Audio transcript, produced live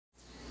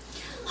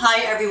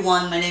Hi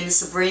everyone, my name is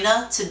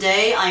Sabrina.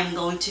 Today I'm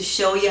going to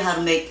show you how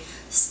to make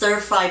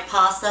stir-fried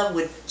pasta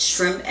with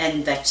shrimp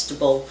and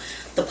vegetable.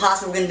 The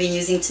pasta we're going to be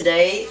using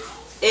today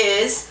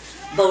is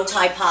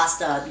Bowtie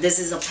pasta. This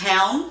is a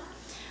pound.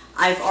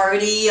 I've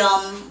already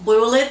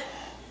boiled it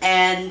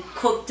and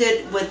cooked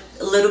it with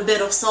a little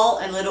bit of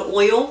salt and a little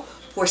oil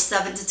for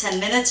 7 to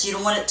 10 minutes. You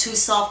don't want it too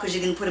soft because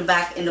you can put it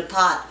back in the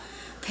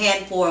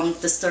pan for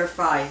the stir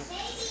fry.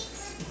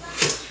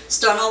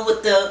 Starting off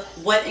with the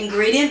wet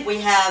ingredient, we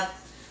have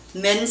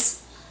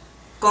minced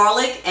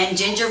garlic and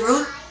ginger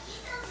root,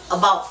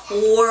 about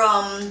 4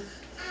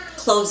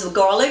 cloves of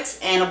garlic,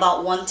 and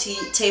about 1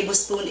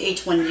 tablespoon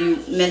each when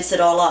you mince it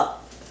all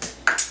up.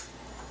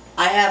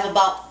 I have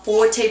about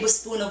 4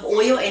 tablespoons of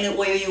oil, any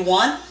oil you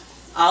want.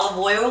 Olive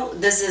oil,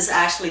 this is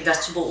actually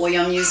vegetable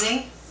oil I'm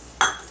using.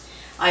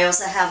 I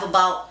also have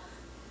about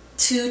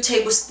 2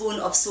 tablespoons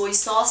of soy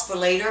sauce for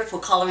later for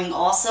coloring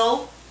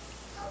also.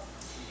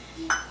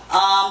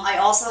 I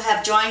also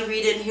have dry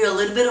ingredient here, a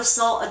little bit of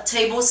salt, a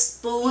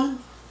tablespoon,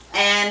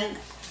 and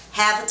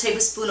half a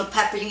tablespoon of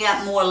pepper. You can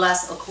add more or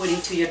less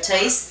according to your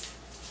taste.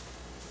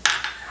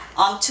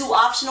 2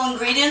 optional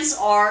ingredients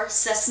are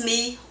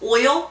sesame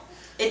oil.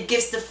 It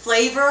gives the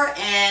flavor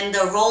and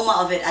the aroma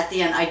of it at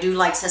the end. I do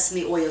like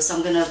sesame oil, so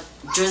I'm going to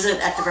drizzle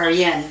it at the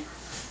very end.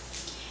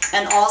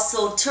 And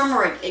also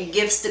turmeric. It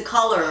gives the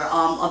color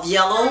of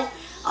yellow.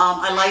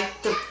 I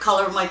like the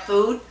color of my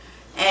food.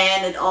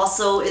 And it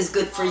also is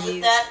good for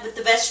you. With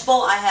the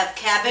vegetable, I have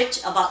cabbage,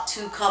 about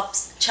 2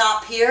 cups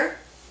chopped here,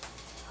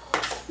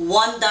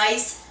 1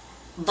 diced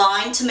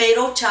vine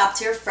tomato chopped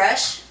here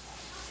fresh,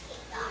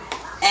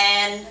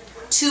 and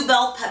 2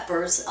 bell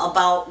peppers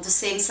about the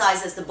same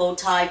size as the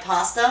Bowtie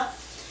pasta.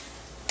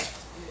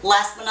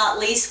 Last but not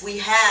least, we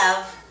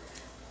have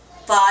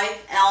 5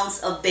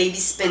 ounces of baby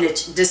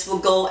spinach. This will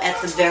go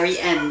at the very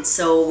end.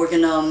 So we're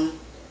gonna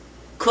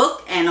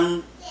cook,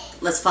 and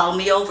let's follow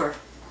me over.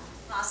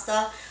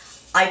 Pasta.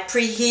 I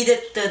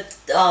preheated the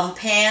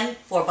pan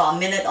for about a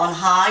minute on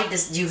high.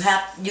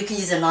 You can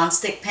use a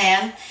non-stick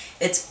pan.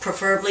 It's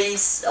preferably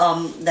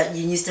that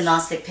you use the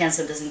non-stick pan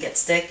so it doesn't get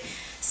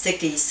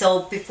sticky.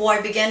 So before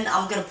I begin,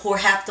 I'm going to pour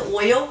half the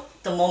oil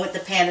the moment the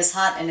pan is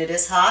hot, and it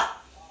is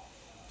hot.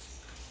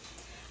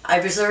 I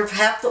reserve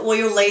half the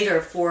oil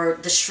later for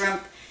the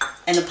shrimp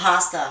and the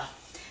pasta.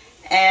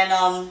 And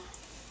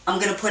I'm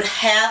going to put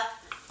half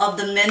of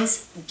the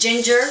minced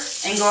ginger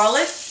and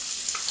garlic.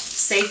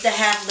 Save the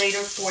half later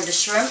for the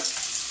shrimp.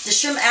 The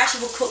shrimp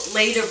actually will cook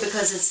later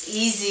because it's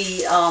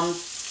easy,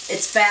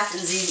 it's fast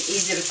and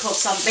easy to cook.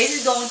 So I'm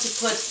basically going to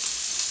put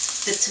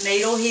the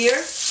tomato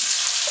here.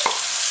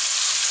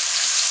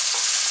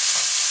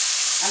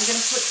 I'm going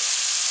to put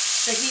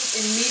the heat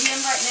in medium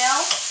right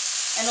now.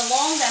 And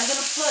along that I'm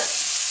going to put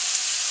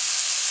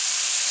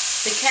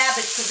the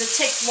cabbage because it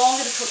takes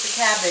longer to cook the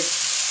cabbage.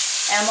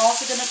 And I'm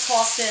also going to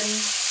toss in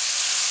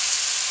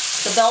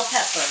the bell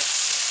pepper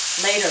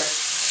later.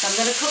 So I'm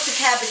going to cook the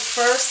cabbage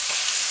first.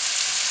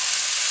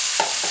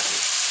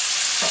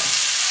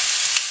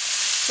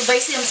 So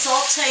basically I'm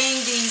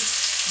sauteing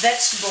these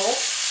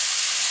vegetables.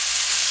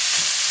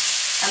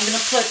 I'm going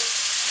to put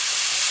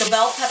the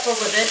bell pepper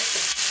with it.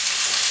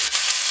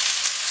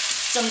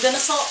 So I'm going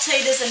to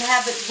saute this and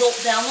have it wilt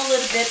down a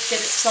little bit,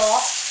 get it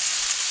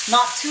soft.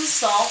 Not too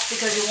soft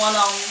because you want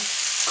to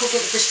cook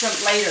it with the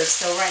shrimp later.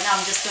 So right now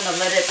I'm just going to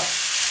let it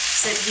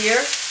sit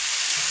here.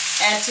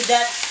 And to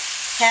that,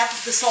 half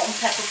of the salt and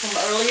pepper from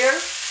earlier.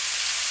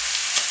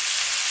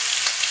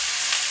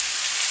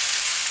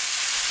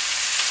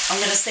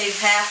 I'm going to save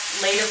half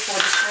later for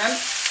the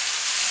shrimp.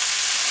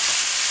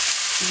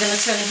 I'm going to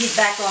turn the heat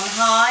back on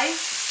high.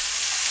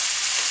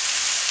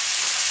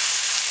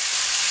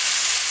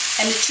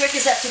 And the trick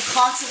is that to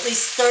constantly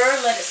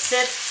stir, let it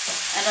sit,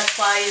 and that's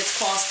why it's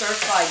called stir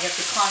fry. You have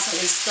to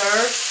constantly stir,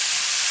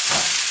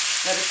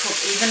 let it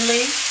cook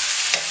evenly.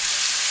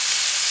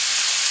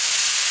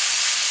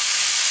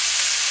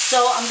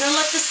 So I'm going to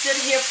let this sit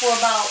here for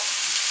about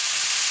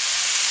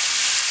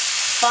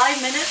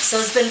 5 minutes.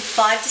 So it's been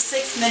 5 to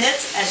 6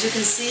 minutes. As you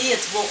can see,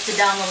 it's wilted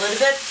down a little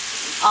bit.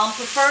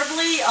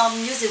 Preferably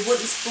use a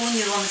wooden spoon.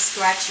 You don't want to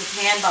scratch your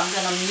pan, but I'm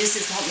going to use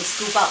this to help me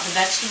scoop out the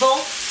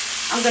vegetable.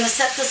 I'm going to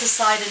set this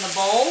aside in a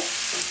bowl.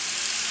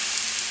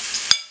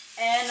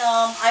 And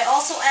I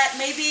also add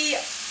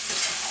maybe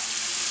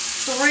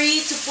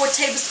 3 to 4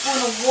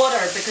 tablespoons of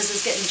water because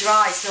it's getting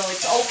dry. So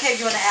it's okay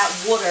if you want to add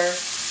water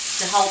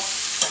to help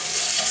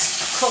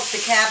cook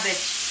the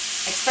cabbage.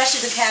 Especially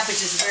the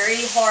cabbage is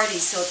very hardy,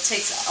 so it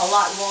takes a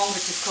lot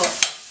longer to cook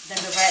than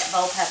the red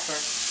bell pepper.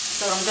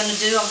 So what I'm going to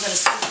do, I'm going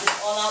to scoop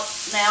this all out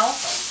now,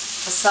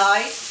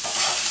 aside.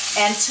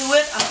 And to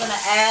it, I'm going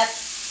to add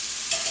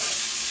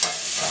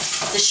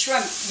the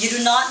shrimp. You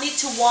do not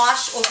need to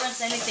wash or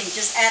rinse anything.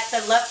 Just add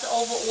the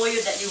leftover oil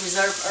that you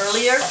reserved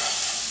earlier.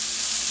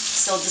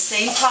 So the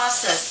same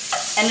process.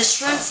 And the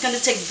shrimp is going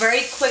to take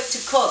very quick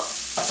to cook.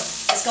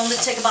 It's going to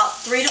take about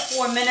 3 to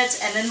 4 minutes,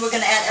 and then we're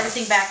going to add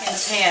everything back in the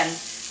pan.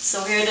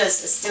 So here it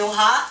is. It's still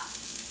hot.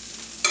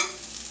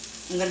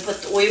 I'm going to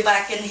put the oil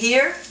back in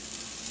here.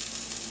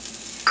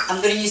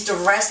 I'm going to use the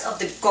rest of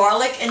the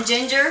garlic and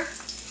ginger.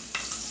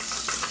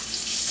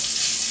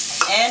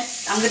 And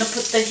I'm going to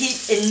put the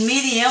heat in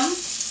medium.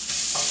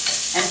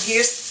 And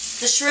here's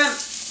the shrimp.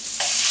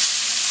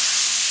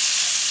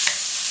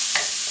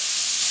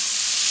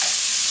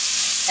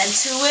 And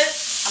to it,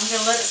 I'm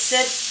going to let it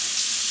sit.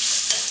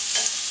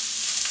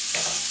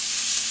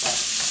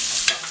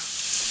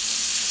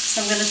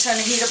 So I'm going to turn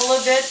the heat up a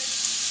little bit.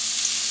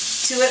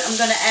 To it, I'm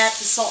going to add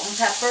the salt and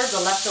pepper,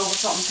 the leftover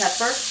salt and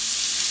pepper.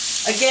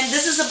 Again,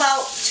 this is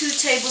about 2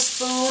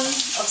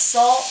 tablespoons of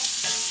salt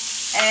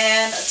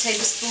and a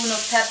tablespoon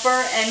of pepper.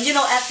 And you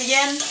know, at the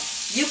end,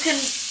 you can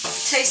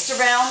taste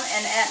around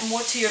and add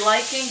more to your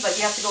liking, but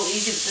you have to go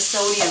easy with the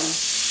sodium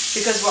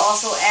because we're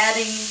also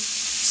adding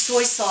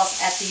soy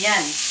sauce at the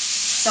end.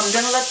 So I'm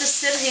going to let this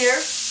sit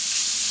here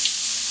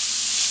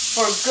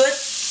for a good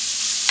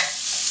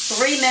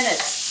 3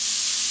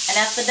 minutes.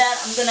 And after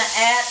that, I'm going to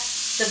add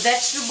the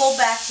vegetable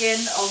back in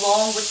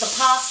along with the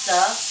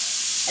pasta.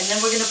 And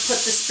then we're going to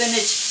put the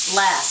spinach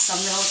last. So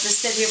I'm going to let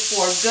this sit here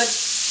for a good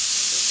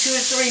 2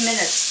 to 3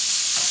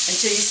 minutes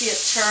until you see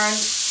it turn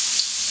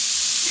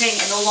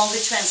pink and no longer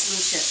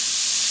translucent.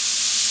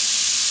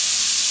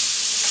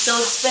 So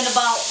it's been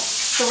about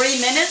 3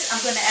 minutes.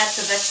 I'm going to add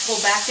the vegetable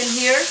back in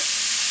here.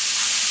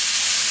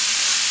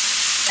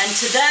 And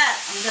to that,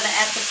 I'm going to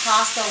add the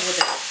pasta with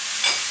it.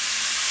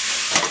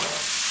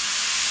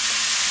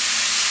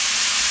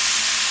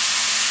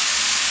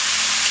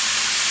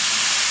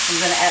 I'm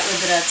going to add a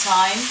little bit at a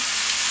time.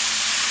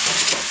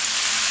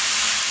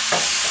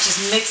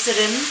 Just mix it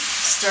in,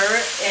 stir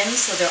it in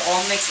so they're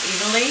all mixed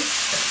evenly.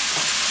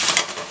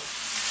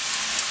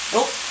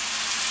 Oh,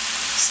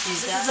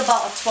 excuse that. This is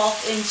about a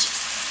 12-inch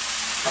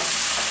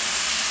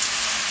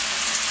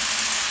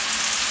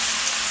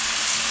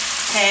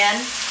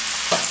pan.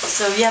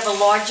 So if you have a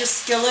larger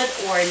skillet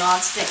or a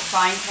non-stick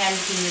frying pan,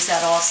 you can use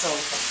that also.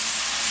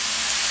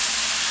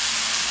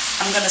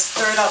 I'm going to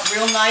stir it up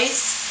real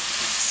nice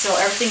so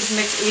everything's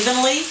mixed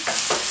evenly.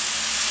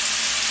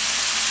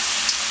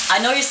 I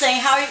know you're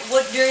saying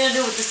what you're going to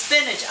do with the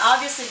spinach.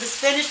 Obviously the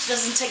spinach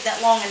doesn't take that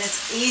long and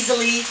it's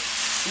easily,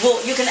 well,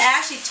 you can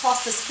actually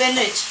toss the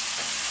spinach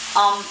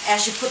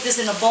as you put this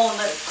in a bowl and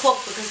let it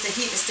cook because the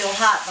heat is still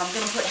hot. But I'm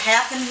going to put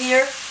half in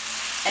here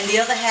and the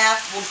other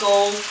half will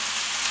go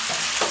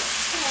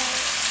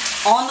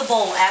on the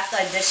bowl after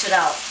I dish it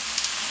out.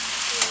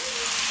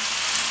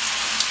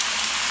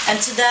 And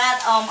to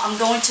that, I'm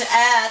going to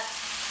add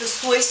the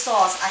soy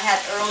sauce I had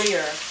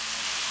earlier.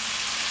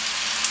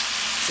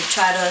 So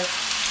try to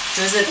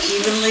drizzle it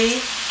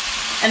evenly.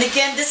 And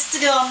again, this is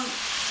to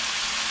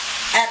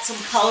add some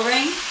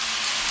coloring.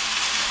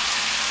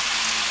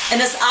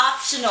 And it's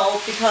optional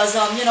because,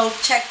 you know,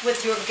 check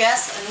with your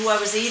guests and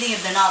whoever's eating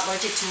if they're not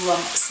allergic to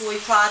soy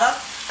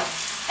product.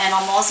 And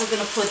I'm also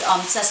going to put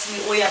sesame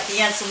oil at the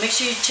end, so make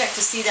sure you check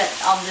to see that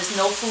there's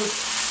no food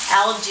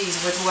allergies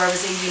with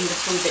whoever's eating the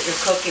food that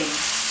you're cooking.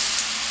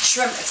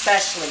 Shrimp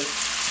especially.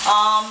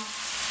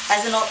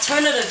 As an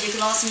alternative, you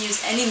can also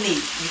use any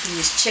meat. You can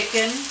use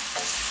chicken,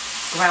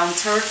 ground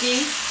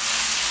turkey,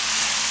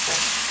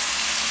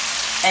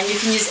 and you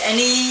can use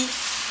any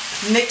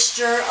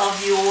mixture of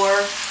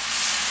your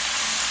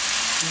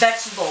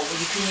vegetable.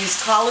 You can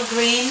use collard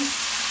green,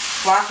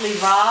 broccoli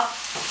rabe,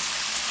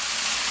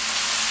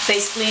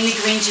 basically any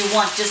greens you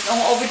want. Just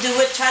don't overdo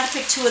it. Try to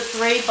pick 2 or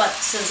 3, but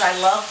since I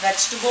love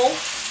vegetable,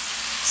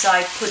 so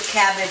I put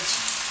cabbage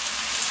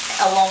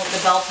along with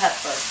the bell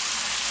pepper.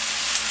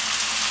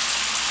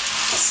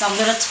 So I'm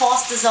going to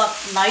toss this up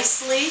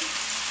nicely.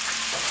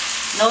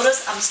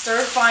 Notice I'm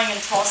stir frying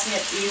and tossing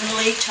it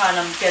evenly, trying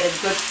to get a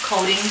good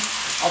coating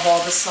of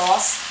all the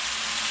sauce.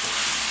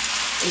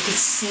 You can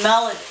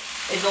smell it.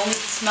 It only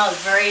smells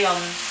very it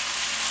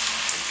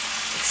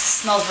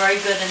smells very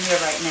good in here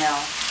right now.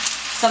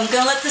 So I'm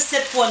going to let this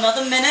sit for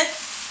another minute.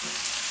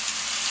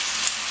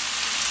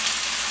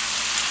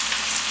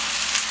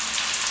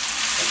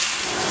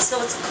 So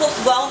it's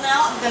cooked well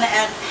now. I'm going to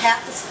add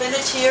half the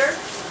spinach here.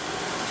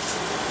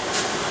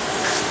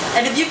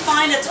 And if you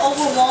find it's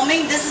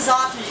overwhelming, this is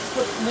optional. You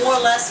can put more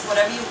or less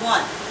whatever you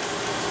want.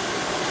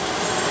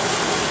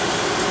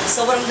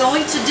 So what I'm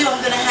going to do, I'm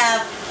going to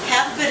have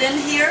half of it in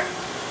here.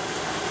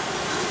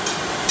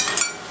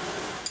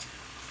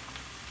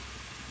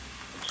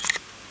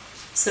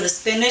 So the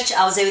spinach,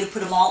 I was able to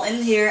put them all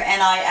in here,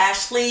 and I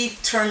actually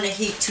turned the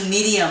heat to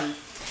medium.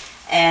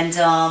 And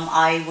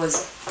I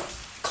was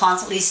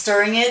constantly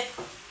stirring it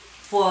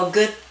for a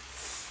good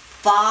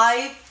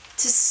 5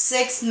 to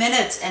 6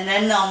 minutes, and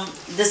then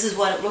this is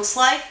what it looks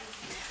like.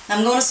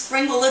 I'm going to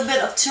sprinkle a little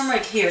bit of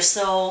turmeric here,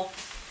 so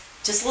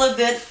just a little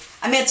bit.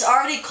 I mean, it's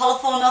already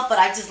colorful enough, but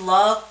I just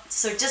love,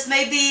 so just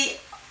maybe,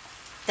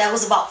 that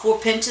was about 4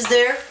 pinches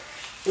there,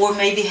 or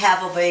maybe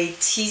half of a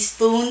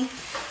teaspoon.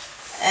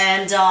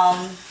 And so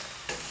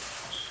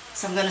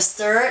I'm going to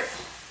stir it.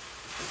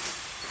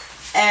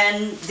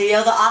 And the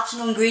other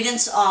optional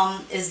ingredients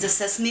is the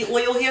sesame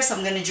oil here, so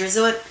I'm going to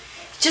drizzle it.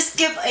 Just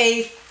give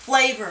a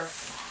flavor.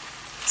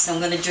 So I'm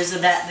going to drizzle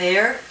that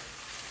there.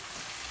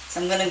 So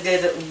I'm going to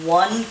give it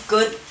one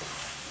good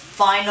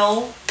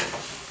final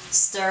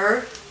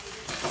Stir.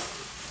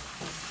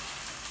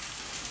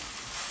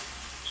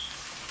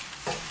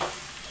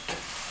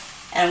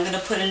 And I'm going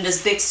to put in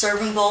this big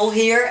serving bowl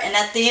here. And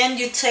at the end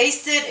you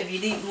taste it. If you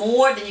need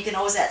more, then you can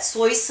always add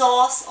soy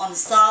sauce on the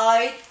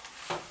side.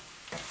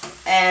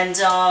 And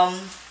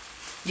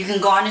you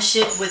can garnish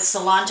it with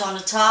cilantro on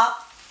the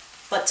top.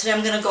 But today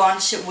I'm going to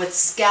garnish it with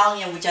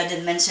scallion, which I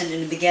didn't mention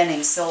in the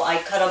beginning. So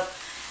I cut up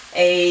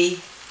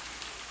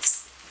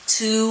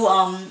two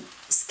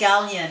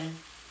scallion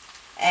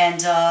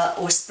and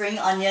or spring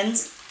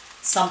onions,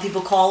 some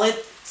people call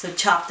it. So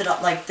chopped it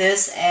up like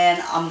this,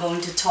 and I'm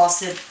going to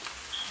toss it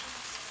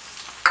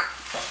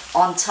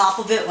on top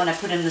of it when I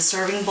put it in the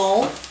serving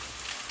bowl.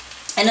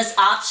 And it's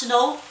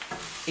optional.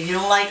 If you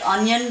don't like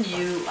onion,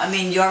 you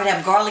already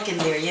have garlic in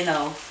there, you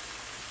know.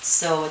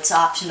 So it's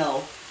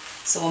optional.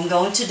 So what I'm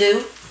going to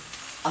do,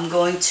 I'm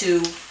going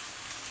to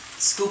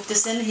scoop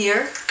this in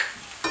here.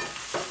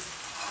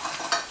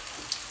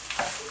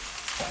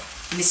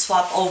 Let me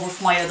swap over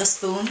for my other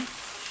spoon.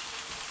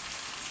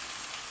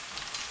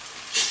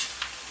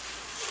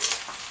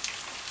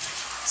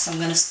 So I'm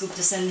going to scoop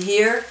this in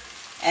here.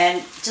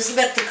 And just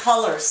look at the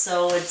color,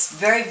 so it's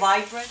very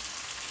vibrant.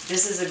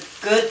 This is a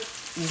good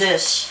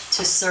dish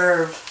to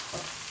serve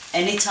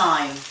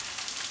anytime.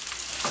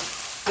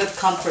 Good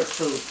comfort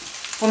food.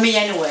 For me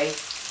anyway.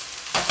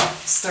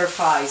 Stir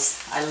fries.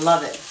 I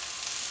love it.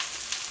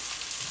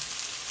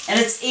 And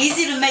it's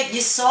easy to make.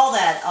 You saw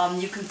that.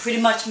 You can pretty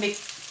much make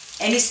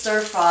any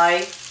stir fry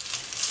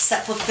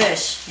except for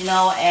fish, you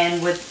know,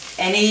 and with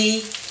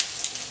any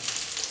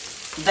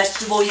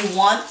vegetable you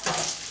want.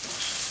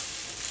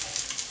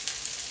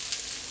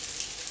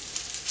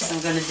 So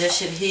I'm going to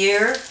dish it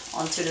here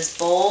onto this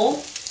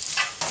bowl.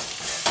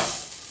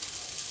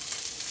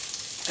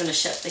 I'm going to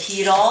shut the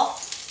heat off.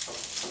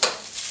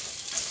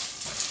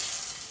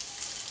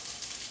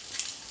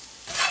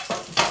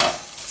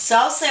 So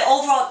I'll say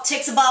overall it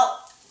takes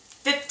about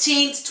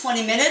 15 to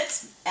 20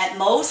 minutes at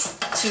most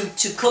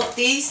to cook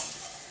these.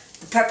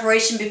 The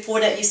preparation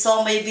before that you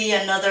saw maybe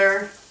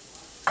another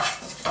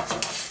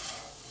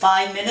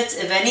 5 minutes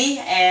if any.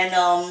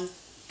 And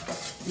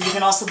you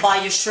can also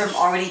buy your shrimp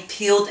already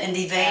peeled and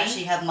deveined. I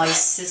actually had my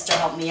sister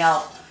help me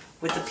out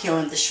with the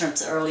peeling of the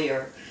shrimps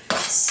earlier.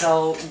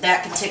 So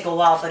that can take a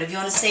while. But if you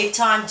want to save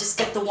time, just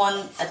get the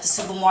one at the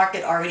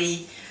supermarket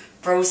already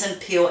frozen,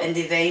 peeled, and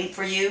deveined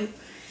for you.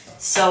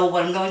 So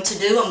what I'm going to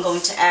do, I'm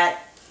going to add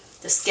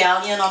the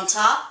scallion on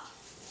top.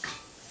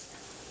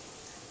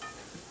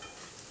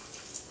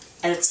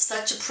 And it's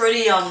such a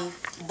pretty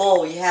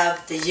bowl. You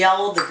have the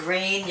yellow, the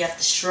green, you have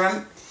the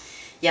shrimp.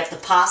 You have the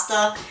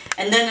pasta.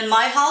 And then in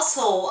my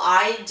household,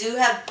 I do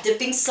have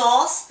dipping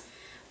sauce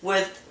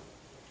with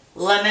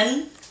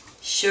lemon,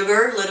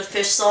 sugar, little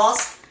fish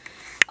sauce.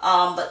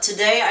 But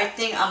today I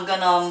think I'm going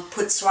to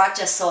put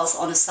sriracha sauce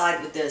on the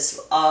side with this.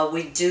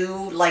 We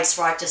do like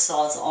sriracha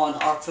sauce on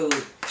our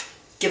food.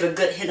 Give a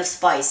good hint of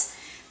spice.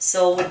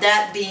 So with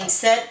that being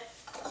said,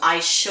 I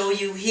show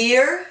you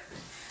here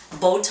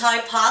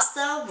Bowtie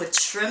pasta with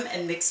shrimp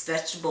and mixed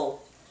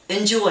vegetable.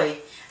 Enjoy.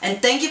 And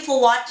thank you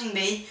for watching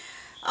me.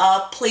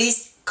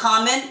 Please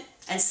comment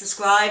and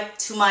subscribe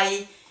to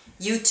my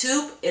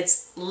YouTube.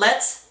 It's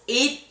Let's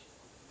Eat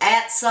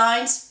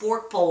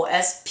 @Sporkful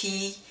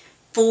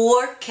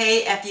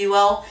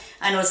SP4KFUL.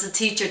 I know it's a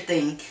teacher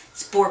thing.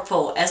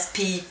 Sporkful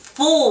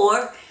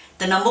SP4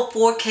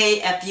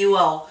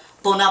 4KFUL.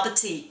 Bon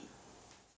appetit.